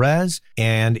high res.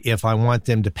 And if I want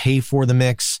them to pay for the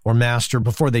mix or master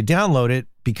before they download it,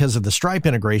 because of the Stripe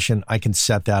integration, I can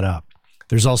set that up.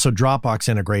 There's also Dropbox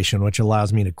integration, which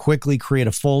allows me to quickly create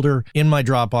a folder in my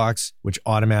Dropbox, which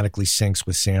automatically syncs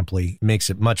with Samply, makes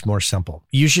it much more simple.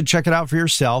 You should check it out for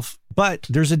yourself, but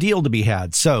there's a deal to be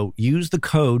had. So use the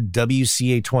code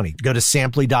WCA20. Go to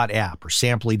Samply.app or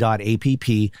Samply.app.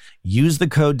 Use the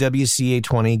code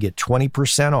WCA20, get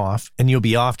 20% off, and you'll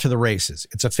be off to the races.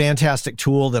 It's a fantastic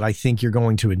tool that I think you're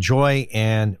going to enjoy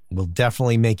and will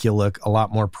definitely make you look a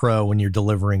lot more pro when you're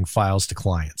delivering files to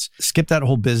clients. Skip that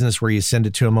whole business where you send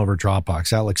it to them over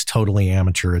Dropbox. That looks totally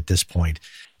amateur at this point.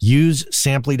 Use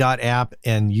Samply.app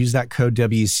and use that code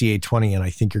WCA20, and I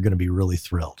think you're going to be really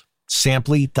thrilled.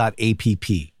 Samply.app.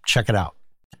 Check it out.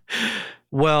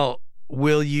 Well,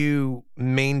 will you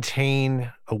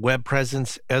maintain a web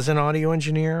presence as an audio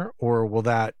engineer, or will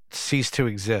that cease to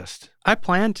exist? I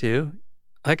plan to.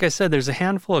 Like I said, there's a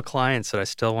handful of clients that I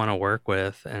still want to work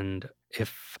with. And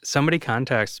if somebody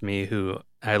contacts me who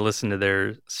I listen to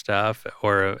their stuff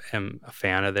or am a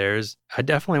fan of theirs, I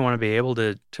definitely want to be able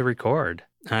to record.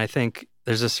 And I think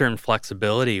there's a certain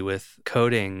flexibility with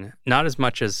coding, not as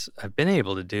much as I've been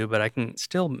able to do, but I can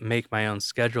still make my own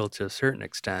schedule to a certain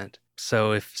extent.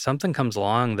 So if something comes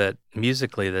along that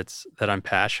musically that I'm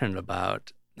passionate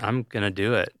about, I'm going to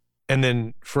do it. And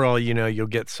then for all you know, you'll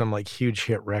get some like huge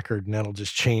hit record and that'll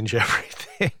just change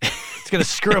everything. It's going to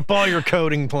screw up all your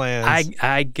coding plans.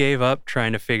 I gave up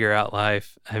trying to figure out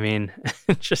life. I mean,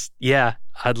 yeah,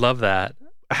 I'd love that.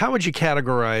 How would you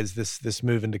categorize this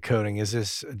move into coding? Is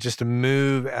this just a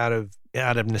move out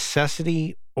of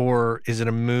necessity, or is it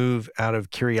a move out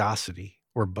of curiosity,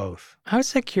 or both? I would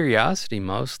say curiosity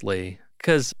mostly,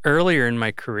 because earlier in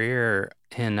my career,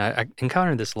 and I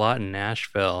encountered this a lot in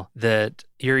Nashville, that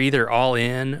you're either all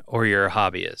in or you're a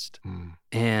hobbyist.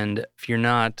 And if you're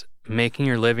not making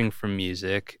your living from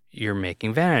music, you're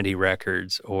making vanity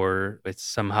records, or it's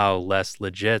somehow less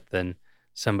legit than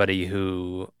somebody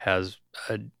who has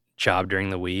a job during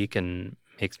the week and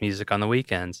makes music on the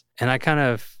weekends. And I kind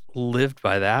of lived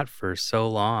by that for so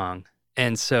long.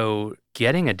 And so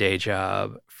getting a day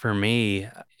job for me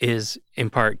is in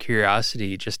part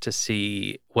curiosity, just to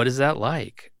see, what is that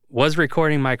like? Was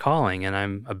recording my calling and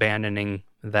I'm abandoning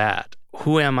that?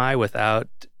 Who am I without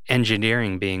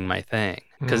engineering being my thing?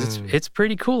 Because it's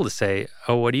pretty cool to say,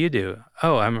 oh, what do you do?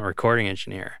 Oh, I'm a recording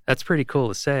engineer. That's pretty cool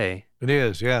to say. It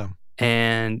is, yeah.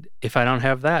 And if I don't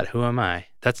have that, who am I?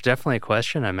 That's definitely a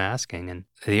question I'm asking. And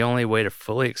the only way to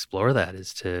fully explore that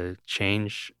is to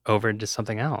change over into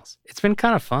something else. It's been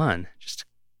kind of fun, just to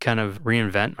kind of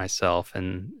reinvent myself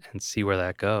and see where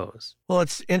that goes. Well,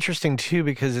 it's interesting too,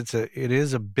 because it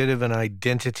is a bit of an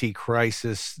identity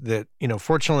crisis that,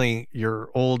 fortunately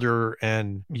you're older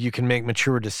and you can make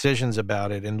mature decisions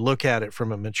about it and look at it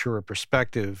from a mature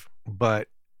perspective. But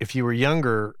if you were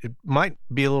younger, it might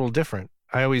be a little different.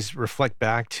 I always reflect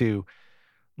back to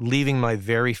leaving my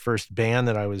very first band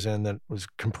that I was in, that was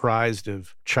comprised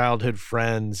of childhood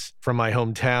friends from my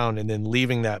hometown, and then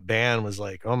leaving that band was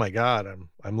like, oh my God,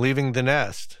 I'm leaving the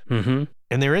nest. Mm-hmm.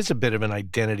 And there is a bit of an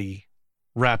identity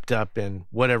wrapped up in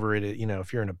whatever it is.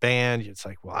 If you're in a band, it's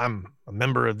like, well, I'm a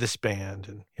member of this band,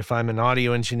 and if I'm an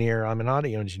audio engineer, I'm an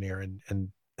audio engineer,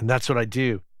 and that's what I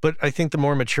do. But I think the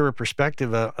more mature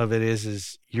perspective of it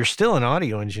is you're still an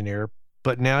audio engineer,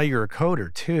 but now you're a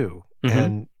coder too. Mm-hmm.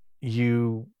 And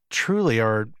you truly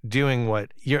are doing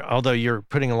although you're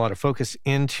putting a lot of focus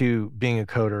into being a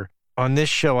coder. On this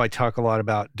show, I talk a lot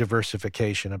about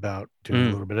diversification, about doing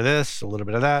a little bit of this, a little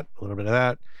bit of that, a little bit of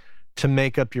that, to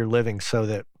make up your living so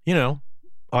that,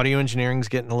 audio engineering's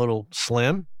getting a little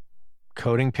slim.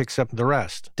 Coding picks up the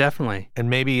rest. Definitely. And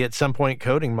maybe at some point,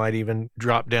 coding might even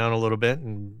drop down a little bit,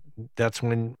 and that's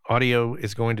when audio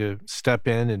is going to step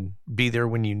in and be there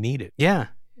when you need it. Yeah.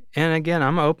 And again,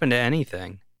 I'm open to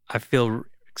anything. I feel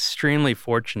extremely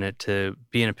fortunate to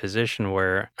be in a position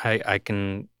where I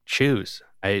can choose.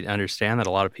 I understand that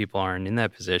a lot of people aren't in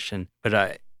that position,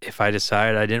 but if I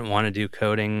decided I didn't want to do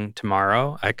coding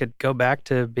tomorrow, I could go back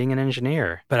to being an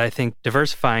engineer. But I think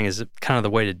diversifying is kind of the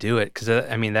way to do it, because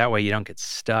that way you don't get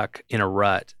stuck in a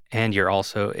rut And you're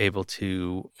also able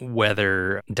to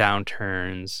weather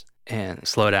downturns and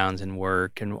slowdowns in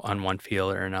work and on one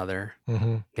field or another.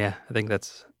 Mm-hmm. Yeah, I think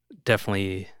that's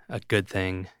definitely a good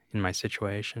thing in my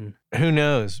situation. Who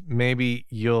knows? Maybe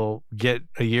you'll get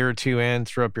a year or two in,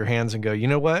 throw up your hands and go, you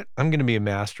know what? I'm going to be a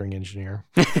mastering engineer.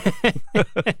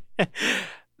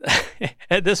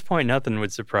 At this point, nothing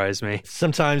would surprise me.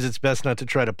 Sometimes it's best not to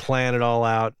try to plan it all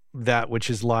out, that which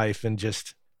is life, and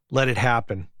just let it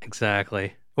happen.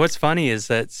 Exactly. What's funny is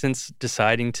that since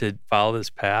deciding to follow this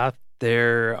path,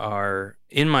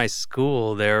 in my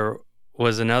school, there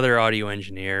was another audio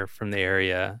engineer from the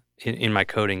area in my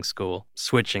coding school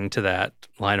switching to that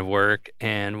line of work.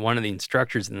 And one of the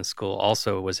instructors in the school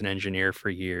also was an engineer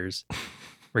for years,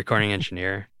 recording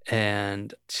engineer.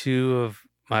 And two of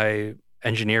my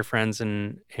engineer friends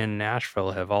in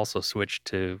Nashville have also switched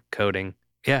to coding.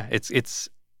 Yeah, it's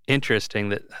interesting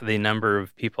that the number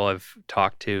of people I've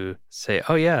talked to say,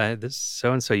 oh yeah, this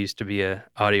so-and-so used to be an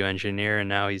audio engineer and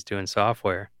now he's doing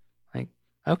software. Like,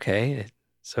 okay,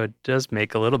 so it does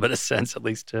make a little bit of sense, at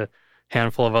least to a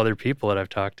handful of other people that I've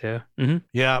talked to. Mm-hmm.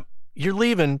 Yeah, you're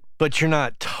leaving, but you're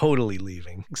not totally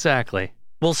leaving. Exactly.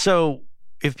 Well, so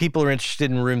if people are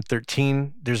interested in Room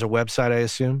 13, there's a website, I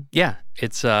assume? Yeah,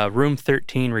 it's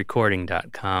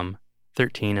room13recording.com.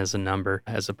 13 is a number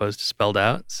as opposed to spelled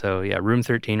out. So yeah,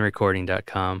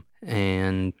 room13recording.com.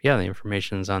 And yeah, the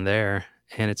information's on there.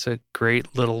 And it's a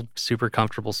great little super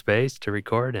comfortable space to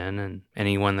record in. And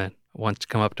anyone that wants to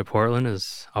come up to Portland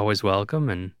is always welcome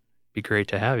and be great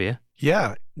to have you.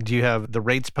 Yeah. Do you have the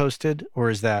rates posted or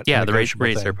is that Yeah, the rates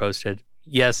are posted.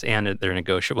 Yes, and they're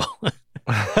negotiable.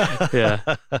 Yeah.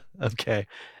 Okay.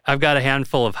 I've got a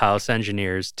handful of house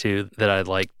engineers, too, that I'd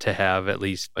like to have at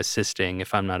least assisting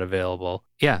if I'm not available.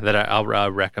 Yeah, that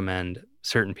I'll recommend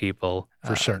certain people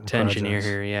for certain to projects. Engineer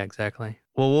here. Yeah, exactly.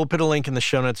 Well, we'll put a link in the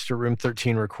show notes to Room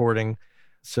 13 Recording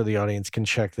so the audience can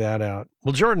check that out.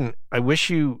 Well, Jordan, I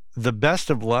wish you the best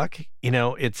of luck. You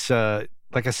know, it's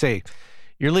like I say,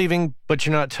 you're leaving, but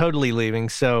you're not totally leaving.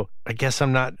 So I guess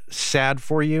I'm not sad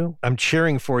for you. I'm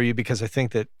cheering for you because I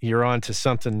think that you're on to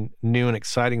something new and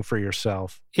exciting for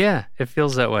yourself. Yeah, it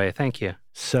feels that way. Thank you.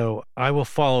 So I will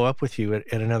follow up with you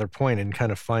at another point and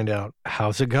kind of find out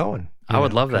how's it going. I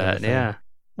would love that. Yeah.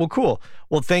 Well, cool.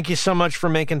 Well, thank you so much for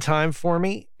making time for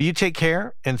me. You take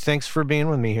care, and thanks for being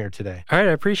with me here today. All right,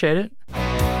 I appreciate it.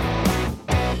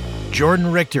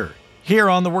 Jordan Richter, here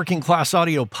on the Working Class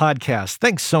Audio Podcast.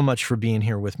 Thanks so much for being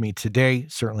here with me today.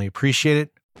 Certainly appreciate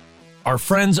it. Our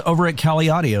friends over at Kali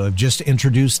Audio have just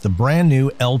introduced the brand new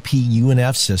LP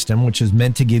UNF system, which is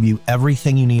meant to give you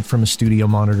everything you need from a studio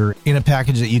monitor in a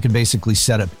package that you can basically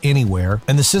set up anywhere.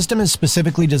 And the system is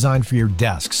specifically designed for your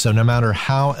desk. So no matter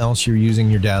how else you're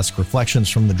using your desk, reflections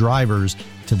from the drivers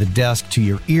to the desk to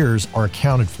your ears are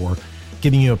accounted for,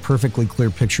 giving you a perfectly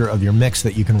clear picture of your mix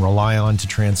that you can rely on to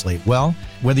translate well.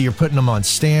 Whether you're putting them on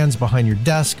stands behind your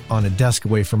desk, on a desk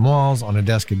away from walls, on a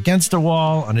desk against a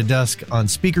wall, on a desk on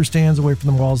speaker stands away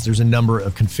from the walls, there's a number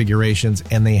of configurations,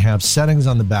 and they have settings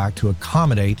on the back to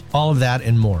accommodate all of that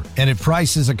and more. And if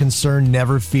price is a concern,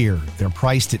 never fear. They're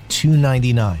priced at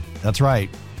 $299. That's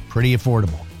right, pretty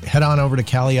affordable. Head on over to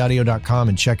KaliAudio.com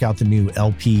and check out the new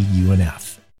LP UNF.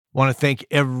 Want to thank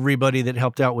everybody that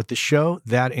helped out with the show.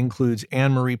 That includes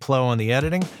Anne-Marie Plow on the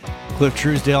editing, Cliff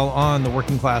Truesdale on the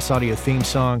Working Class Audio theme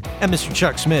song, and Mr.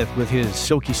 Chuck Smith with his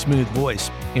silky smooth voice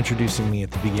introducing me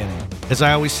at the beginning. As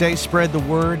I always say, spread the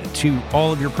word to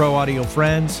all of your pro audio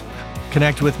friends.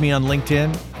 Connect with me on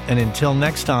LinkedIn. And until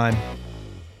next time,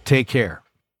 take care.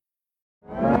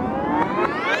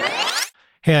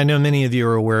 Hey, I know many of you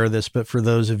are aware of this, but for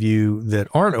those of you that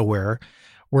aren't aware,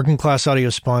 Working Class Audio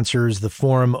sponsors the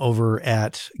forum over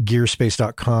at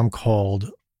gearspace.com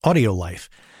called Audio Life.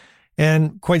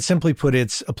 And quite simply put,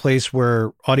 it's a place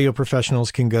where audio professionals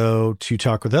can go to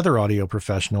talk with other audio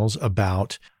professionals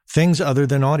about things other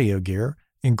than audio gear,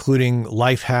 including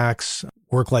life hacks,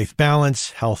 work-life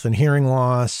balance, health and hearing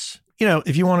loss. You know,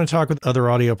 if you want to talk with other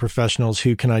audio professionals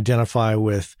who can identify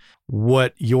with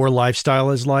what your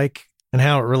lifestyle is like and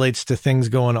how it relates to things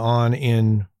going on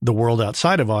in the world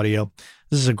outside of audio,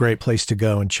 this is a great place to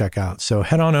go and check out. So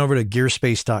head on over to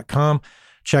gearspace.com,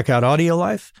 check out Audio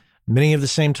Life, many of the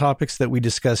same topics that we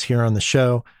discuss here on the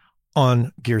show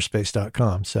on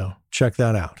gearspace.com. So check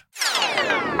that out.